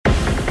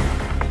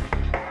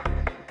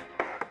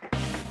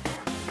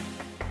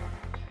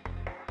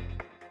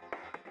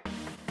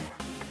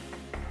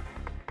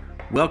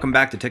Welcome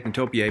back to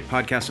Technotopia, a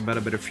podcast about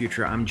a better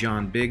future. I'm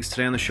John Biggs.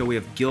 Today on the show we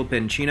have Gil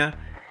Penchina.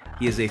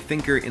 He is a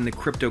thinker in the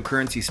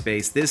cryptocurrency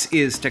space. This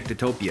is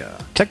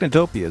Technotopia.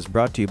 Technotopia is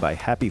brought to you by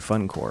Happy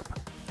Fun Corp.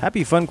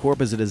 Happy Fun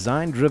Corp is a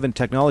design-driven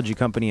technology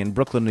company in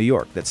Brooklyn, New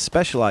York that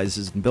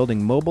specializes in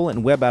building mobile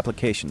and web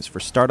applications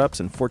for startups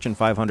and Fortune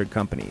 500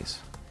 companies.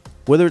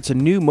 Whether it's a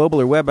new mobile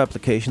or web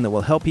application that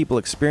will help people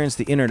experience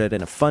the internet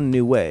in a fun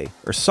new way,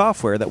 or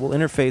software that will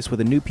interface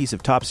with a new piece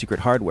of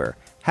top-secret hardware,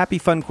 Happy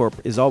Fun Corp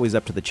is always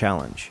up to the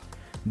challenge.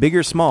 Big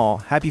or small,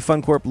 Happy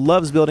Fun Corp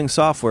loves building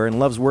software and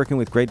loves working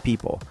with great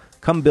people.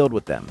 Come build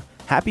with them.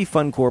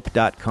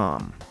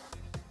 HappyFunCorp.com.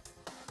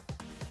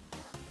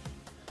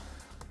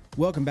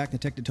 Welcome back to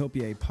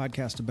Technotopia, a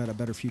podcast about a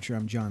better future.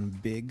 I'm John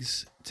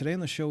Biggs. Today on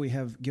the show we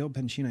have Gil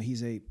Penchina.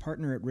 He's a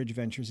partner at Ridge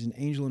Ventures, an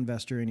angel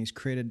investor, and he's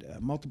created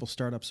multiple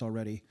startups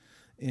already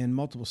in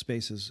multiple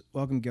spaces.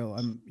 Welcome,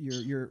 Gil.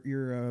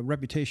 Your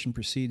reputation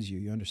precedes you.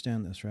 You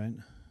understand this, right?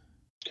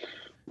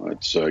 Well,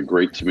 it's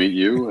great to meet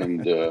you,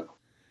 and I'm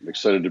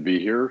excited to be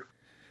here.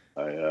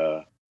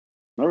 I'm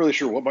not really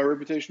sure what my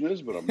reputation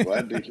is, but I'm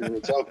glad to hear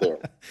it's out there.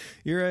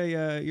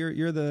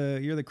 You're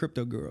the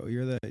crypto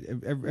guru.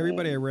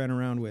 Everybody I ran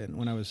around with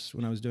when I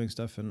was doing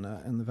stuff in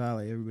the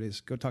Valley.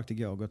 Everybody's go talk to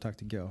Gil,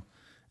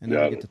 and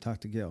now I get to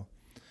talk to Gil.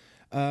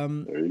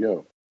 There you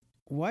go.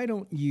 Why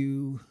don't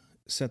you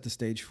set the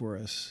stage for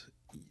us,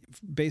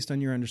 based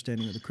on your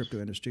understanding of the crypto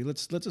industry?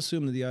 Let's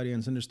assume that the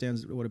audience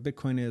understands what a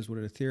Bitcoin is, what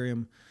an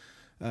Ethereum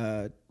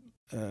and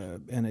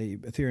a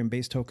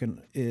Ethereum-based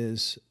token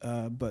is,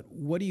 but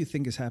what do you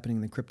think is happening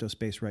in the crypto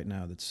space right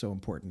now that's so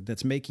important,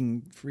 that's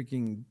making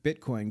freaking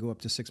Bitcoin go up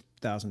to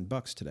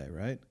 $6,000 today,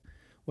 right?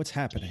 What's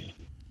happening?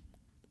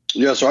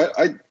 Yeah, so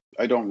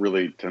I don't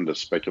really tend to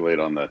speculate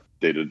on the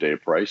day-to-day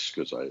price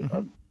because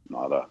I'm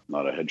not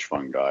a hedge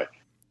fund guy,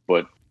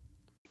 but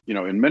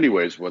in many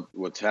ways,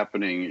 what's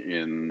happening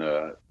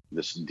in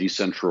this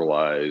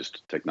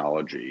decentralized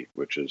technology,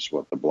 which is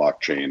what the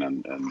blockchain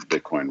and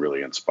Bitcoin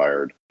really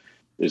inspired,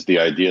 is the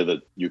idea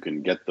that you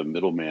can get the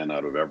middleman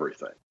out of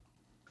everything.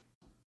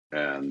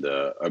 And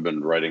I've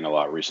been writing a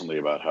lot recently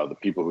about how the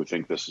people who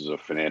think this is a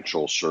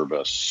financial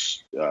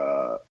service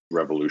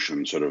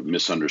revolution sort of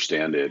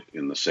misunderstand it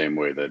in the same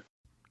way that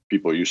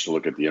people used to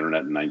look at the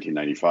internet in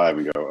 1995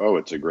 and go, oh,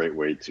 it's a great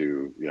way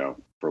to,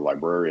 for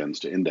librarians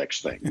to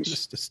index things.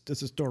 Just to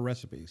store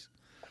recipes.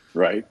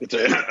 Right. And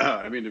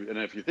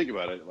if you think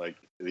about it, like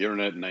the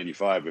internet in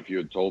 95, if you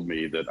had told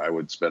me that I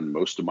would spend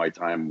most of my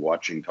time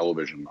watching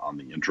television on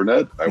the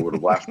internet, I would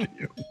have laughed at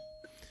you.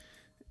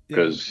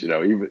 Because,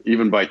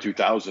 even by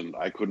 2000,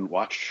 I couldn't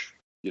watch,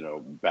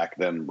 back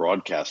then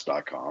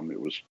broadcast.com. It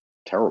was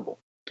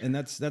terrible. And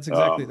that's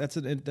exactly,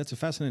 that's a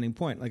fascinating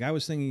point. Like I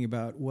was thinking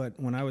about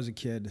when I was a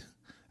kid,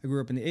 I grew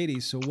up in the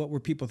 80s. So what were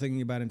people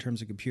thinking about in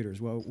terms of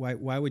computers? Well,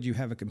 why would you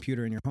have a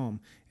computer in your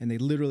home? And they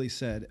literally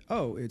said,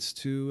 "Oh, it's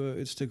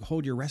to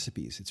hold your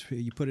recipes.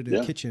 You put it in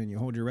the kitchen and you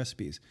hold your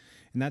recipes."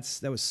 And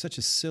that was such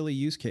a silly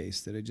use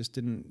case that it just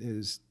didn't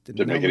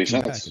make any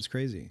sense. Back. It's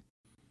crazy,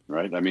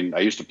 right? I mean, I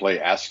used to play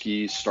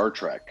ASCII Star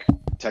Trek,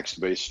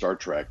 text-based Star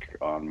Trek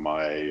on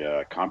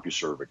my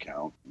CompuServe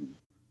account.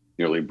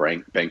 Nearly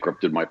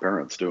bankrupted my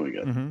parents doing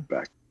it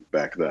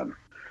back then.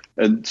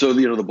 And so,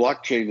 the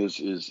blockchain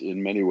is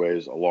in many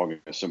ways along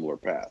a similar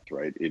path,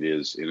 right? It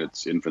is in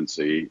its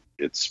infancy.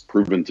 It's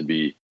proven to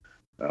be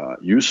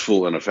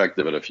useful and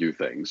effective at a few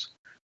things,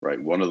 right?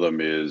 One of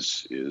them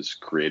is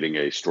creating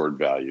a stored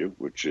value,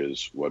 which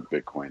is what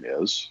Bitcoin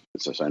is.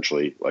 It's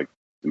essentially, like,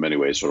 in many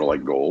ways, sort of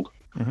like gold.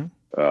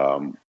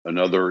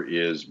 Another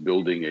is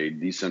building a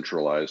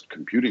decentralized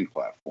computing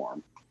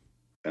platform.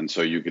 And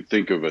so you could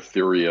think of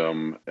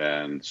Ethereum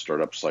and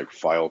startups like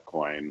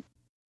Filecoin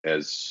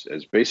as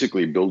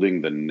basically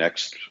building the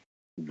next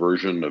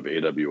version of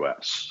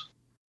AWS.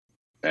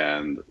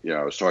 And,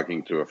 I was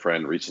talking to a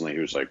friend recently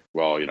who's like,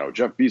 well,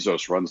 Jeff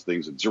Bezos runs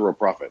things at zero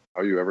profit.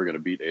 How are you ever going to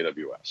beat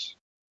AWS?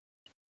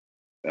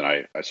 And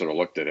I sort of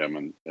looked at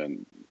him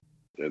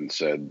and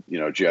said,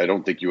 gee, I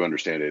don't think you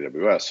understand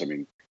AWS. I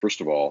mean,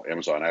 first of all,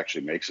 Amazon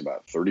actually makes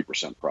about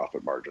 30%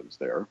 profit margins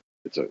there.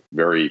 It's a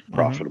very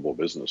profitable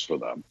business for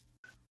them.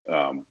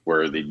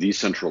 Where the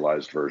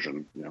decentralized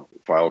version,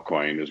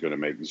 Filecoin is going to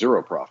make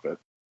zero profit.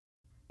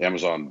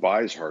 Amazon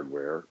buys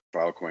hardware.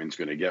 Filecoin is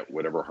going to get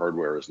whatever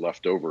hardware is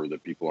left over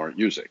that people aren't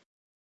using.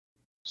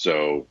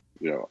 So,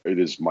 it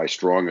is my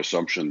strong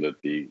assumption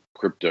that the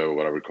crypto,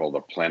 what I would call the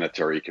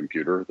planetary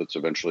computer that's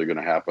eventually going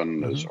to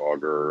happen as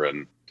Augur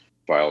and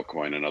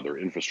Filecoin and other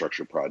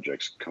infrastructure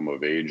projects come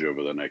of age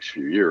over the next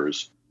few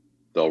years,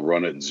 they'll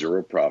run at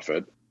zero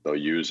profit. They'll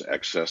use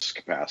excess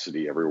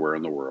capacity everywhere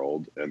in the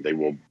world, and they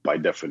will, by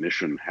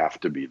definition, have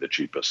to be the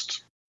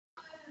cheapest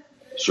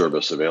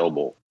service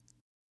available.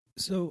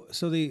 So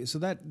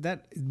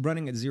that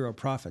running at zero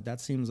profit, that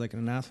seems like an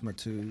anathema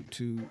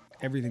to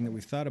everything that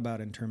we've thought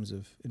about in terms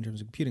of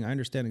computing. I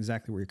understand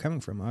exactly where you're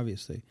coming from,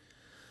 obviously,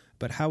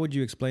 but how would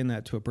you explain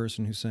that to a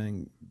person who's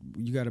saying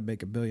you got to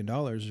make $1 billion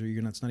or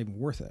it's not even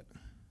worth it?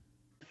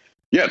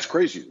 Yeah, it's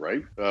crazy,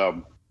 right?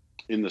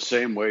 in the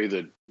same way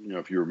that,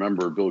 if you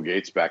remember Bill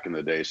Gates back in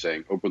the day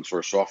saying open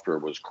source software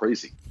was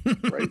crazy,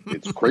 right?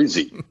 It's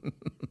crazy.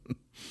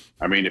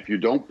 I mean, if you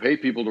don't pay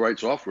people to write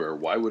software,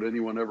 why would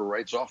anyone ever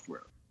write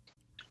software?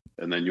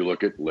 And then you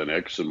look at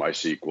Linux and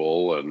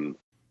MySQL and,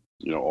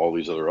 all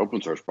these other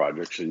open source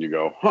projects, and you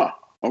go,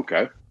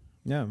 okay.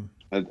 Yeah.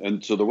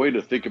 And so the way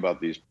to think about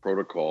these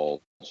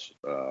protocols,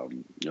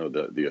 the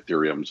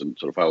Ethereums and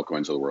sort of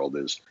Filecoins of the world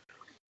is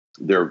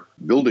they're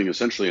building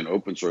essentially an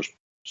open source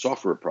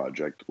software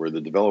project where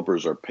the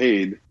developers are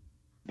paid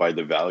by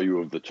the value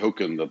of the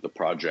token that the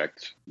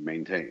project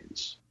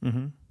maintains.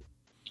 Mm-hmm.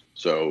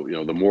 So,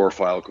 the more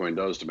Filecoin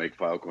does to make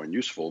Filecoin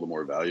useful, the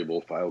more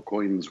valuable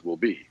Filecoins will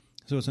be.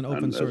 So it's an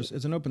open source.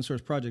 It's an open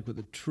source project with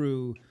a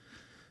true,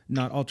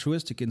 not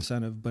altruistic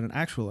incentive, but an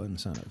actual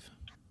incentive.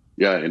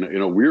 Yeah,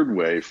 in a weird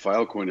way,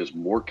 Filecoin is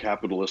more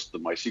capitalist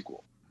than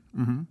MySQL,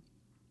 mm-hmm.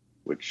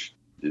 which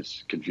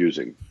is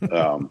confusing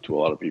to a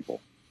lot of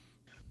people.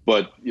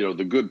 But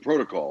the good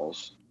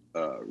protocols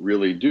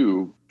really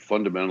do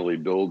fundamentally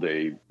build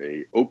a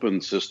open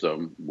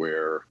system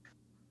where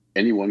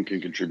anyone can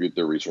contribute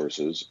their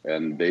resources,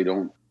 and they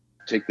don't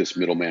take this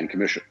middleman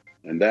commission.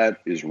 And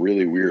that is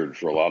really weird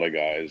for a lot of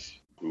guys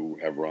who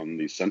have run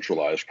these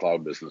centralized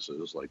cloud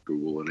businesses like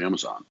Google and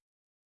Amazon.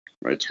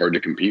 Right? It's hard to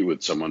compete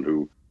with someone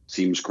who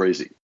seems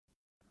crazy.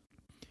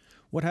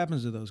 What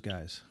happens to those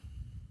guys?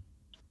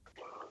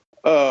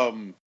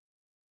 I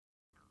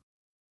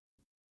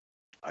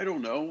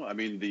don't know. I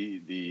mean,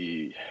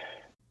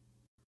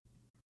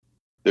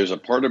 there's a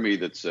part of me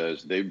that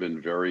says they've been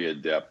very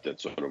adept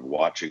at sort of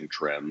watching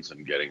trends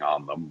and getting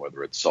on them,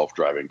 whether it's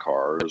self-driving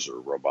cars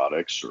or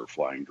robotics or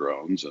flying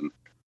drones. And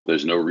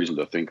there's no reason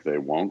to think they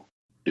won't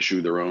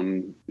issue their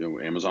own,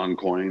 Amazon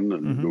coin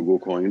and mm-hmm. Google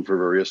coin for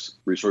various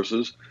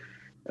resources.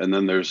 And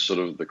then there's sort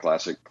of the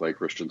classic Clay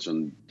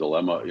Christensen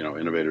dilemma,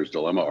 innovator's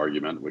dilemma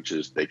argument, which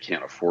is they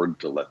can't afford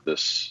to let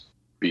this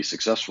be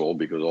successful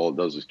because all it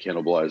does is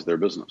cannibalize their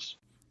business.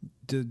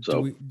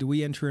 Do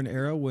we enter an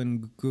era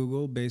when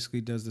Google basically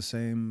does the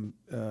same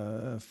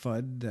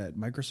FUD that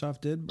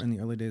Microsoft did in the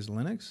early days of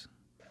Linux?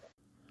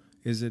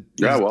 Do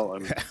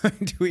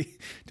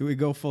we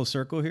go full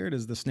circle here?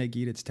 Does the snake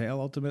eat its tail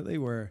ultimately,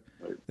 where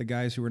the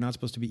guys who were not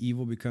supposed to be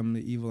evil become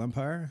the evil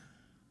empire?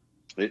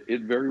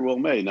 It very well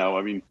may. Now,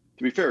 I mean,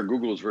 to be fair,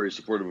 Google is very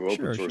supportive of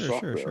open source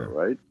software,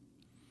 right?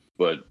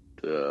 But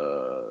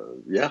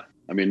yeah.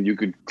 I mean, you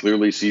could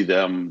clearly see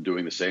them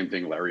doing the same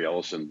thing Larry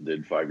Ellison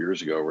did 5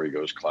 years ago, where he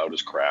goes, cloud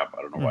is crap.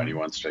 I don't know why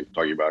anyone's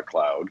talking about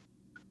cloud.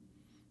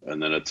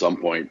 And then at some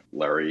point,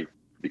 Larry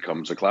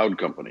becomes a cloud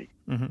company,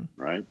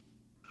 right?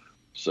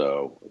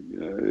 So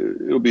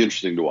it'll be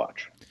interesting to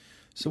watch.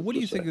 So what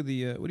do you think of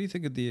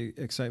the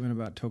excitement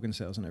about token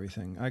sales and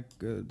everything?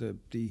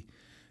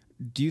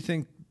 Do you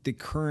think the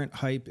current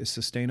hype is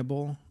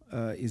sustainable?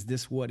 Is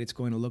this what it's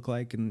going to look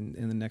like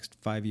in the next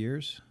 5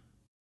 years?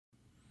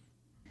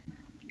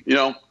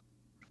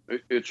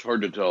 It's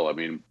hard to tell. I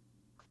mean,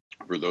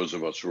 for those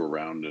of us who were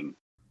around in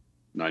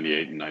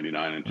 98 and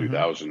 99 and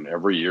 2000,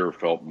 every year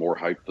felt more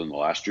hype than the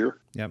last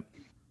year. Yep.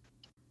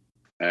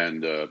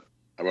 And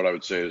what I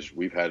would say is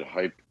we've had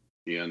hype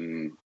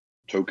in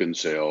token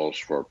sales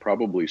for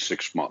probably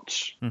 6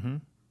 months.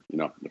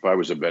 If I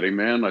was a betting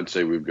man, I'd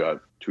say we've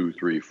got 2,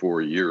 3,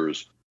 4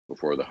 years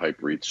before the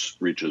hype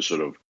reaches sort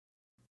of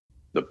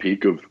the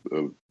peak of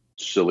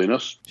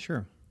silliness.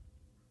 Sure.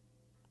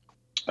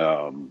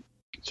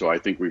 So I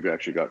think we've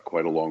actually got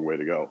quite a long way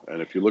to go.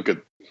 And if you look at,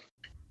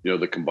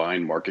 the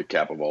combined market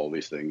cap of all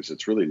these things,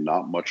 it's really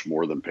not much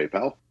more than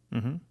PayPal.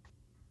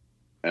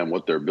 And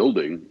what they're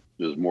building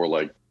is more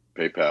like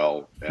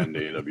PayPal and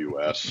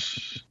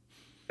AWS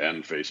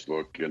and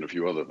Facebook and a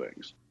few other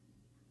things.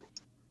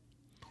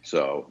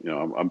 So,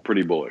 I'm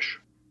pretty bullish.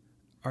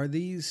 Are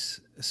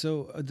these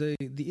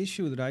the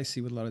issue that I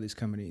see with a lot of these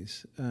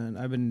companies, and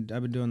I've been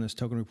doing this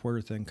token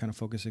reporter thing, kind of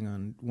focusing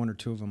on 1 or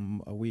 2 of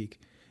them a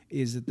week,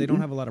 is that they don't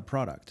have a lot of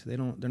product. They're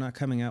not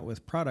coming out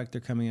with product.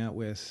 They're coming out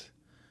with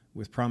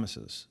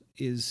promises.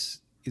 Is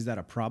that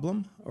a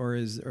problem, or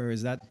is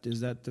that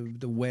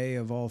the way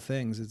of all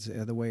things? It's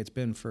the way it's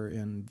been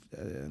in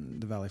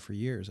the Valley for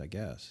years, I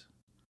guess.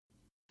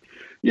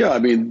 Yeah, I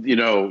mean,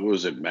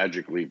 was it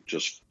magically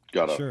just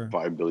got a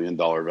 $5 billion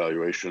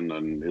valuation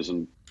and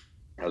hasn't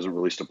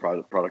released a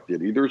product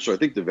yet either. So I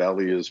think the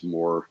Valley is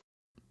more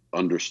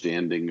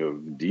understanding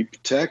of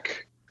deep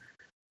tech.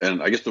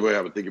 And I guess the way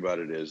I would think about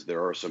it is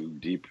there are some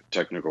deep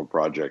technical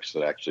projects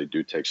that actually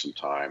do take some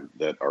time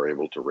that are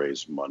able to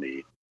raise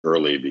money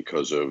early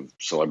because of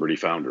celebrity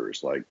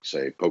founders, like,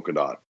 say,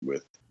 Polkadot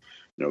with,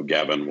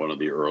 Gavin, one of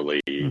the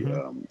early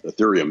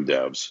Ethereum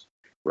devs,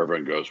 where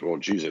everyone goes, well,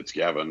 geez, it's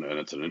Gavin and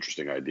it's an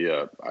interesting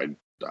idea. I'd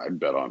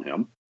bet on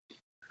him.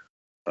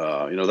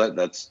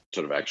 That's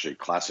sort of actually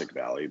classic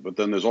Valley. But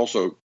then there's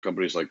also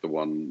companies like the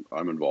one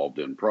I'm involved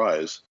in,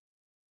 Prize,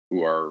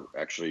 who are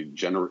actually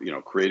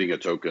creating a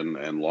token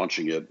and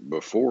launching it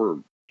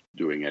before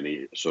doing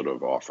any sort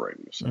of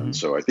offerings. And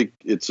so I think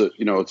it's a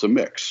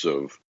mix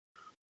of,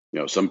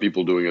 some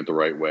people doing it the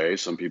right way,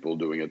 some people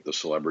doing it the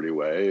celebrity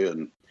way,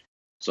 and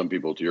some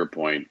people, to your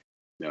point,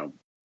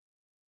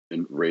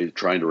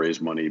 trying to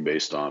raise money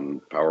based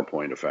on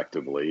PowerPoint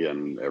effectively,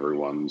 and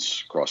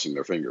everyone's crossing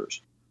their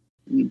fingers.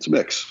 It's a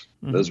mix,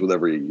 as with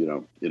every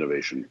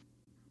innovation.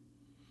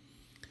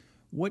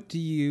 What do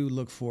you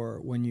look for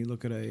when you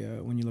look at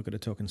a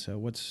token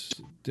sale?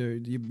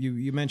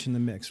 You mentioned the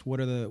mix. What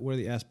are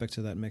the aspects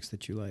of that mix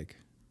that you like?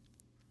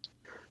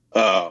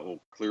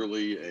 Well,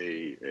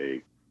 clearly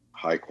a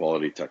high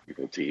quality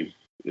technical team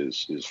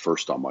is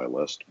first on my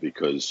list,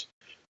 because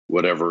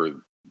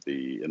whatever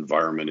the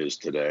environment is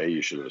today,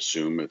 you should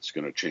assume it's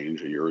going to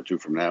change a year or two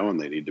from now, and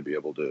they need to be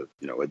able to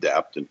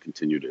adapt and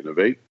continue to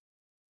innovate.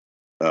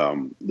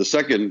 The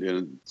second, and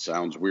it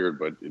sounds weird,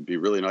 but it'd be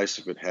really nice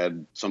if it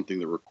had something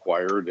that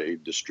required a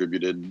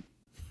distributed,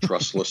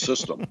 trustless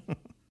system.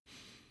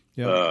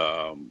 Yep.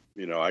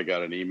 I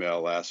got an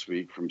email last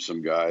week from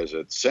some guys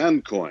at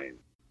Sandcoin,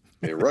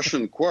 a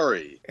Russian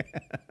quarry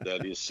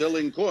that is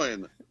selling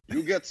coin.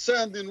 You get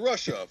sand in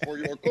Russia for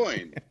your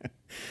coin.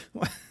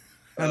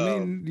 I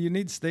mean, they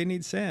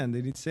need sand.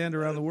 They need sand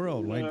around the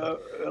world.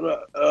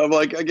 I'm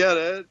like, I get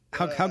it.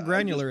 How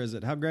granular is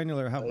it? How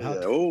granular?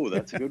 Oh,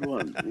 that's a good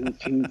one.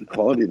 The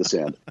quality of the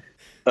sand.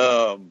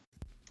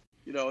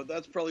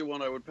 That's probably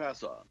one I would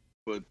pass on.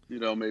 But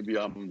maybe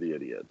I'm the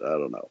idiot. I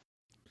don't know.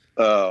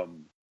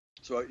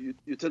 So you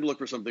tend to look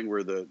for something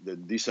where the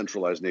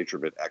decentralized nature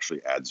of it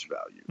actually adds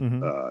value.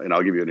 Mm-hmm. And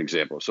I'll give you an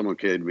example. If someone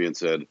came to me and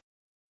said,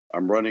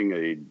 I'm running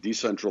a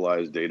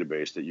decentralized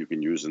database that you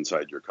can use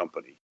inside your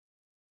company,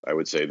 I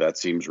would say that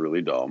seems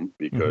really dumb,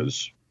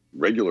 because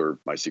regular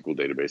MySQL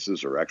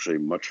databases are actually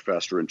much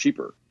faster and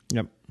cheaper.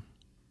 Yep.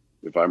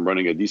 If I'm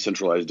running a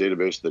decentralized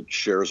database that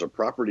shares a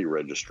property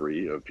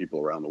registry of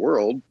people around the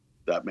world,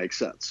 that makes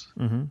sense.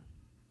 Mm-hmm.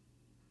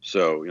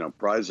 So,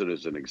 Prize.it,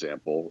 as an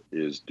example,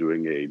 is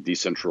doing a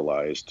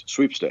decentralized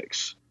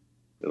sweepstakes.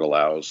 It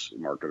allows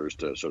marketers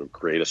to sort of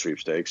create a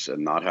sweepstakes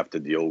and not have to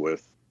deal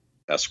with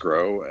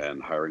escrow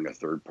and hiring a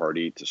third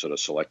party to sort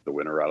of select the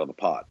winner out of the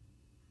pot.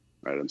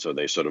 Right. And so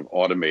they sort of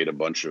automate a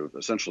bunch of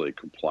essentially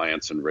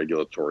compliance and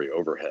regulatory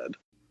overhead.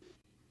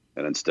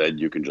 And instead,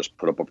 you can just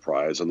put up a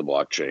prize on the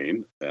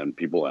blockchain and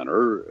people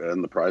enter,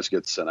 and the prize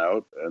gets sent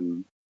out,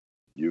 and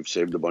you've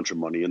saved a bunch of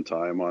money and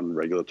time on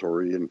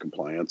regulatory and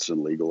compliance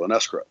and legal and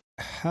escrow.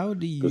 How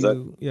do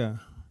you,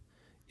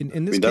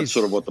 in this case, that's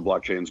sort of what the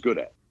blockchain's good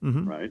at,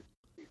 right?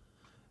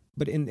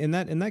 But in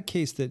that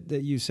case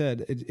that you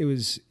said, it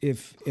was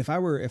if I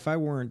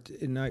weren't,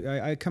 and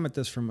I come at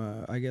this from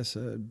a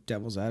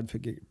devil's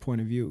advocate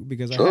point of view,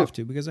 because sure.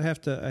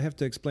 I have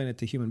to explain it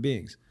to human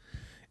beings.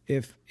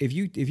 If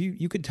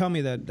you could tell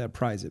me that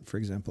Prize.it, for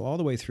example, all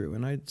the way through,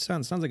 and it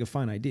sounds like a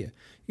fine idea.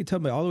 You could tell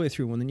me all the way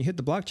through, when then you hit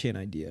the blockchain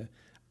idea,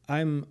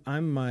 I'm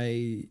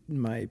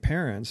my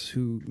parents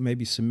who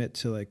maybe submit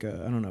to like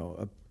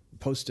a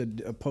post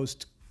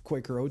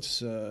Quaker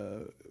Oats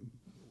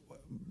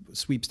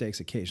sweepstakes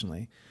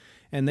occasionally,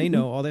 and they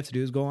know all they have to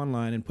do is go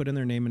online and put in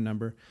their name and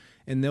number,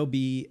 and they'll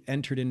be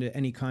entered into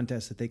any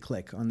contest that they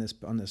click on this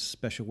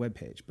special web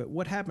page. But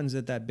what happens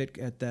at that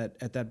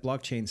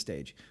blockchain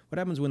stage? What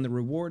happens when the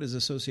reward is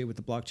associated with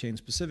the blockchain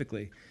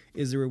specifically?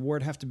 Is the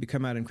reward have to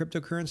become out in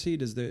cryptocurrency?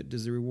 Does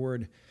the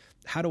reward?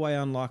 How do I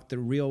unlock the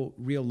real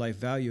life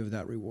value of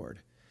that reward?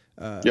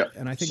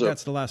 And I think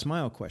that's the last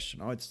mile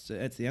question. It's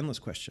the endless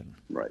question.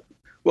 Right.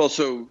 Well,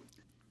 so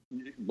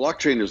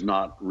blockchain is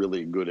not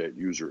really good at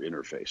user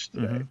interface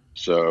today. Mm-hmm.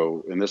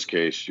 So in this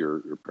case,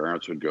 your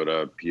parents would go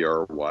to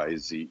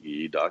pryze.com.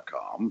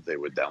 They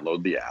would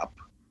download the app.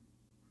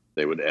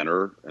 They would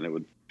enter, and it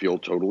would feel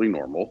totally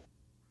normal.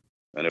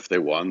 And if they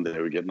won, they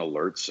would get an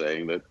alert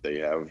saying that they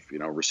have,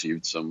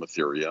 received some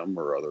Ethereum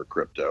or other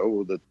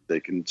crypto that they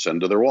can send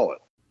to their wallet.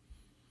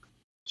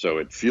 So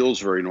it feels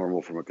very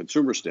normal from a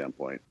consumer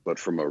standpoint, but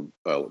from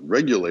a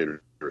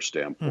regulator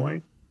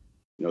standpoint,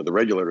 the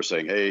regulator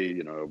saying,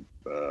 hey,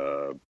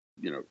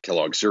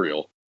 Kellogg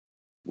cereal,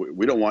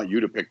 we don't want you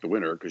to pick the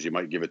winner because you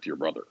might give it to your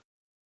brother.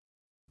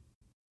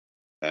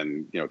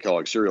 And,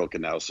 Kellogg cereal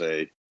can now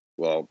say,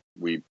 well,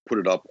 we put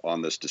it up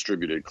on this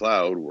distributed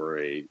cloud where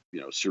a,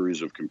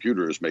 series of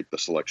computers make the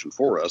selection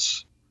for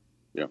us.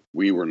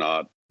 We were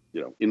not,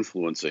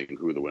 influencing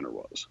who the winner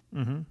was.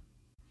 Mm-hmm.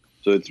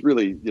 So it's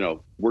really,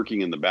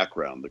 working in the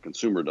background. The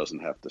consumer doesn't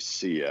have to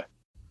see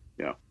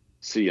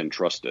and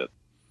trust it.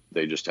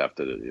 They just have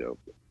to,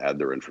 add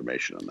their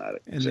information on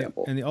that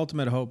example. And the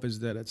ultimate hope is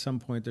that at some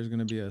point there's going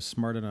to be a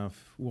smart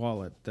enough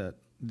wallet that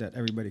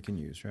everybody can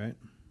use, right?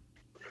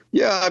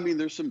 Yeah, I mean,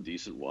 there's some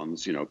decent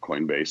ones.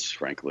 Coinbase,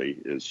 frankly,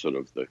 is sort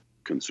of the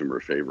consumer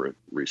favorite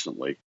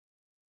recently.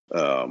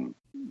 And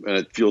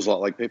it feels a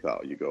lot like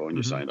PayPal. You go and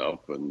you sign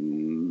up,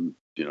 and,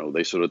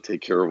 they sort of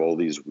take care of all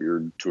these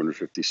weird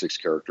 256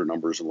 character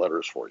numbers and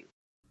letters for you.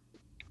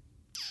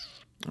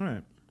 All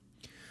right.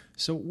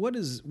 So what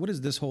does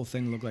this whole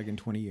thing look like in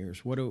 20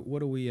 years? What do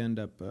we end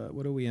up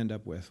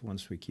with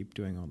once we keep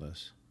doing all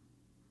this?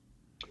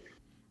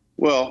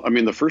 Well, I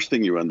mean, the first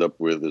thing you end up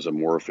with is a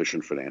more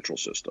efficient financial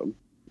system,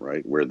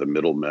 right? Where the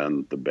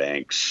middlemen, the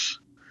banks,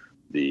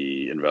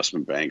 the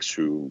investment banks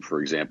who,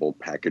 for example,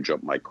 package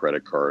up my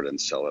credit card and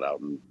sell it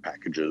out in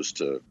packages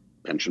to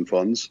pension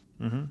funds.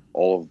 Mm-hmm.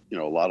 All of,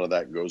 a lot of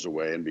that goes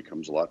away and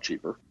becomes a lot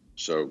cheaper.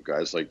 So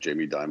guys like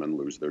Jamie Dimon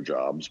lose their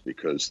jobs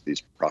because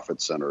these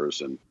profit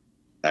centers and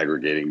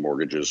aggregating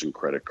mortgages and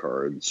credit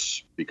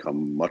cards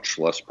become much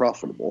less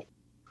profitable.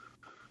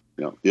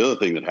 The other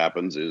thing that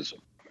happens is,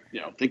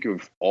 think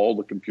of all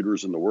the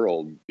computers in the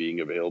world being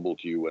available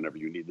to you whenever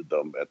you needed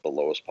them at the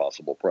lowest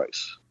possible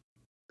price.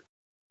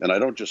 And I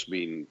don't just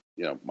mean,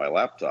 my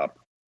laptop.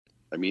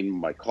 I mean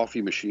my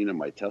coffee machine and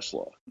my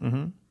Tesla.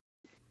 Mm-hmm.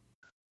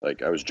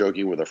 Like I was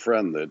joking with a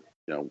friend that,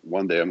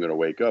 one day I'm going to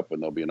wake up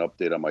and there'll be an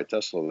update on my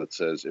Tesla that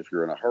says, if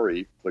you're in a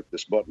hurry, click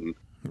this button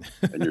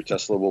and your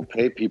Tesla will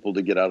pay people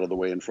to get out of the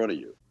way in front of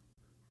you.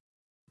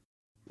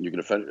 You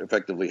can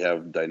effectively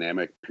have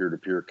dynamic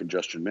peer-to-peer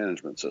congestion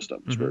management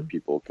systems where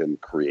people can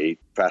create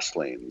fast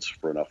lanes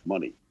for enough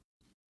money.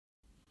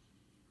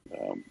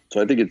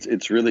 So I think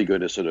it's really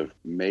good to sort of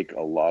make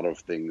a lot of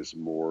things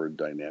more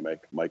dynamic.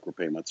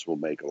 Micropayments will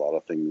make a lot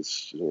of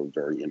things sort of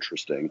very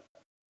interesting.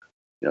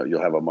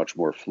 You'll have a much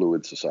more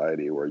fluid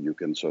society where you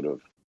can sort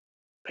of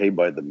pay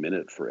by the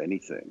minute for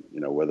anything,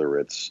 whether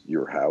it's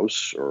your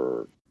house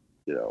or,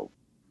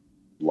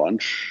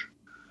 lunch.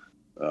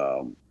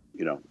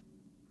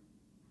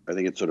 I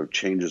think it sort of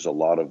changes a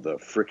lot of the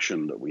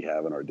friction that we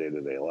have in our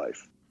day-to-day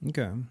life.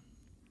 Okay.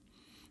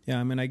 Yeah,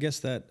 I mean, I guess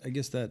that.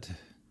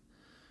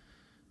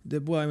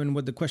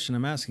 What the question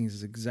I'm asking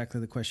is exactly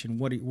the question.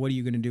 What are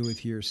you going to do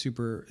with your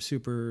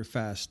super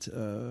fast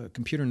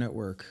computer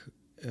network?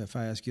 If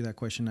I ask you that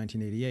question in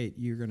 1988,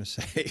 you're going to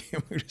say,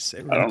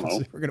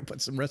 we're going to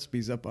put some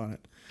recipes up on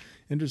it.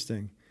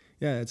 Interesting.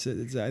 Yeah, I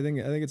think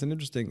it's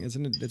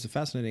it's a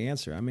fascinating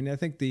answer. I mean,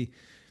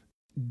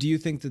 do you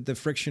think that the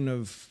friction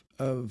of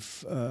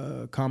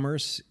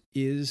commerce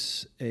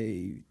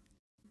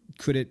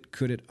could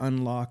it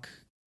unlock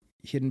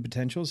hidden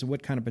potentials? And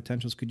what kind of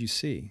potentials could you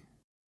see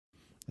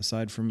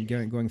aside from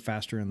going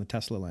faster in the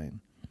Tesla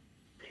lane?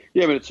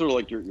 Yeah, but it's sort of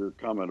like your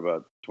comment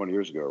about 20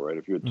 years ago, right?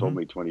 If you had told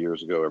me 20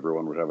 years ago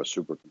everyone would have a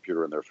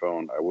supercomputer in their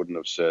phone, I wouldn't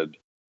have said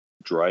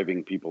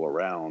driving people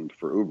around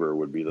for Uber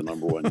would be the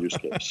number one use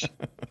case.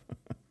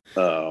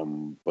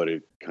 But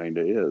it kind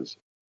of is.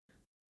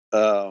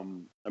 I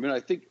mean, I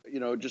think,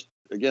 just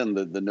again,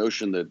 the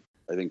notion that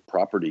I think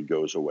property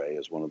goes away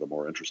is one of the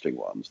more interesting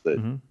ones.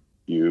 That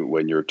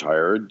when you're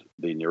tired,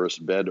 the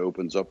nearest bed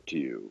opens up to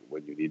you.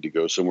 When you need to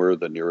go somewhere,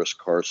 the nearest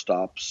car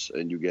stops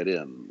and you get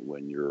in.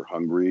 When you're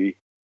hungry,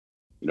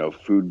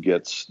 food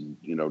gets,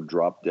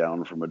 dropped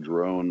down from a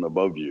drone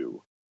above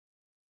you.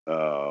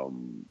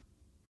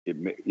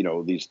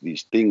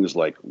 These things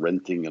like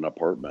renting an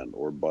apartment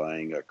or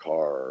buying a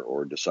car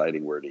or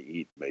deciding where to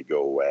eat may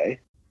go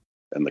away.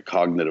 And the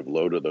cognitive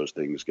load of those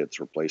things gets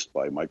replaced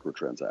by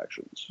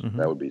microtransactions.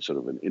 That would be sort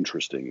of an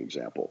interesting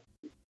example.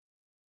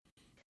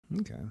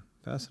 Okay,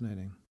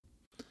 fascinating.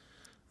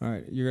 All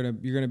right, you're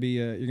gonna be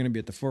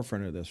at the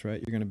forefront of this,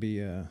 right? You're gonna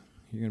be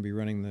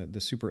running the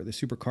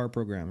supercar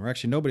program, or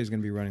actually nobody's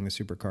gonna be running the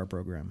supercar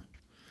program.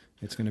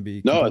 It's gonna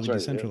be completely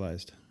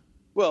decentralized. Yeah.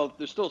 Well,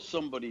 there's still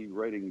somebody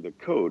writing the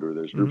code, or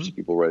there's groups of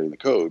people writing the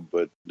code,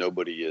 but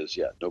nobody is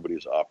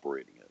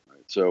operating it,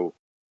 right? So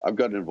I've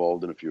gotten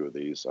involved in a few of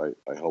these.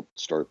 I helped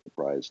start the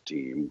prize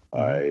team.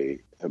 I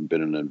have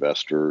been an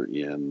investor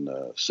in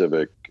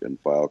Civic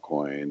and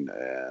Filecoin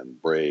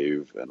and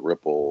Brave and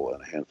Ripple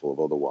and a handful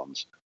of other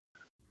ones.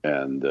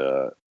 And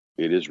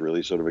it is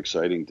really sort of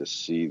exciting to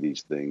see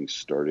these things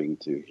starting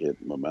to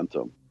hit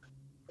momentum.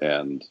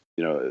 And,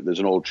 there's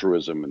an old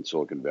truism in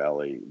Silicon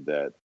Valley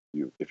that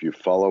if you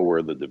follow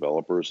where the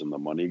developers and the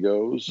money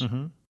goes,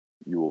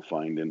 you will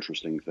find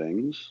interesting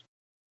things.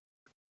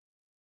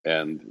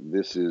 And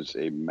this is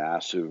a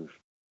massive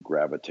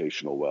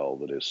gravitational well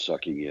that is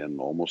sucking in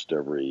almost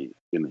every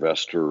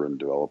investor and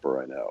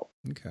developer I know.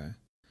 Okay.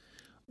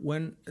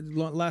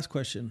 Last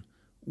question,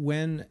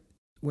 when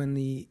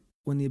the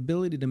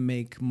ability to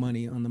make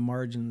money on the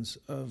margins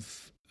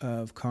of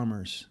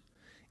commerce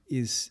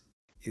is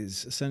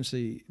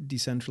essentially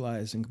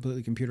decentralized and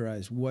completely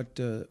computerized, what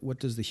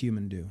does the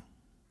human do?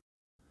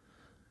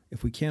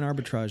 If we can't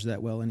arbitrage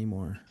that well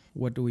anymore,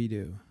 what do we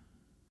do?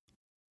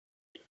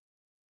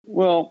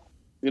 Well,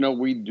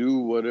 we do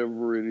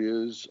whatever it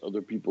is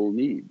other people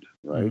need,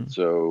 right?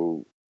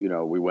 So,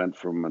 we went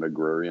from an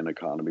agrarian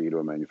economy to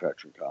a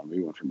manufacturing economy.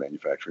 We went from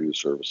manufacturing to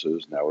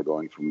services. Now we're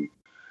going from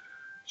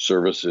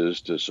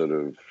services to sort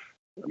of,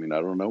 I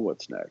don't know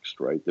what's next,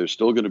 right? There's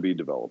still going to be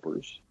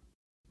developers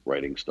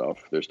writing stuff.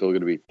 There's still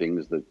going to be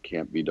things that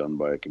can't be done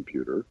by a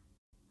computer.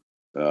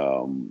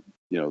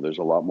 There's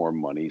a lot more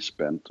money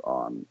spent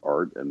on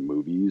art and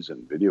movies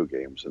and video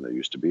games than there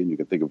used to be. And you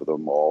can think of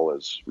them all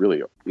as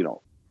really,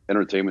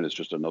 entertainment is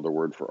just another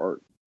word for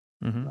art,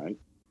 right?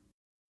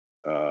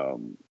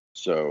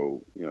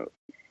 So,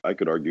 I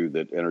could argue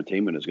that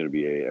entertainment is going to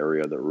be an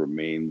area that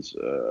remains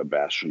a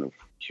bastion of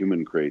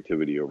human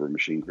creativity over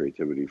machine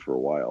creativity for a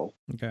while.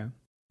 Okay.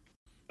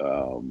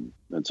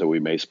 And so we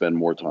may spend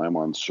more time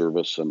on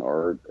service and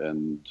art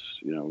and,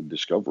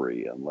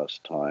 discovery and less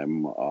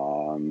time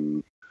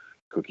on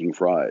cooking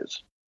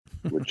fries,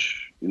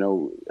 which,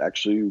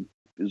 actually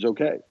is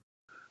okay.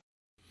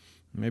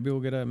 Maybe we'll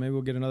get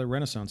another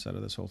renaissance out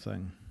of this whole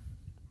thing.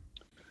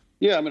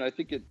 Yeah, I mean, I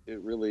think it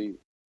really,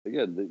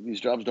 again, these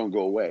jobs don't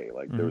go away.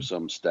 Like Mm-hmm. there was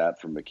some stat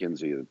from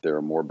McKinsey that there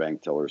are more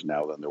bank tellers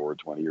now than there were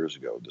 20 years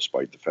ago,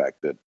 despite the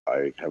fact that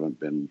I haven't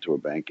been to a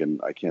bank in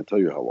I can't tell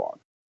you how long.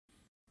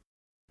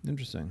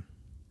 Interesting.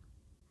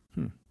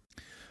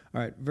 All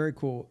right, very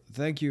cool.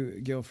 Thank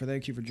you, Gil, for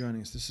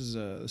joining us. This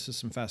is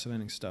some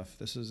fascinating stuff.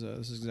 This is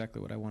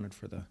exactly what I wanted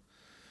for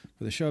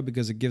the show,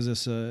 because it gives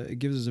us a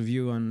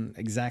view on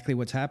exactly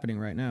what's happening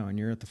right now, and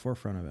you're at the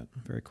forefront of it.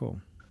 Very cool.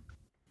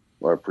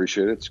 Well, I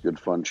appreciate it. It's good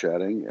fun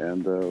chatting,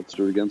 and let's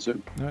do it again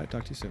soon. All right,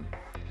 talk to you soon.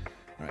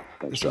 All right,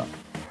 thanks, John.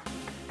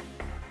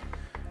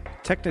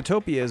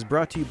 Technotopia is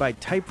brought to you by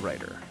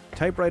Typewriter.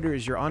 Typewriter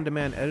is your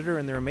on-demand editor,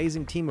 and their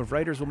amazing team of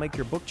writers will make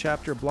your book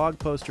chapter, blog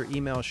post, or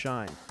email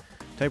shine.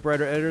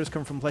 Typewriter editors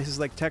come from places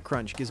like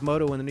TechCrunch,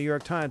 Gizmodo, and the New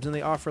York Times, and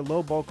they offer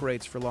low bulk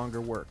rates for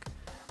longer work.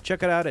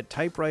 Check it out at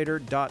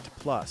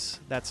typewriter.plus.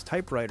 That's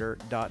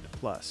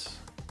typewriter.plus.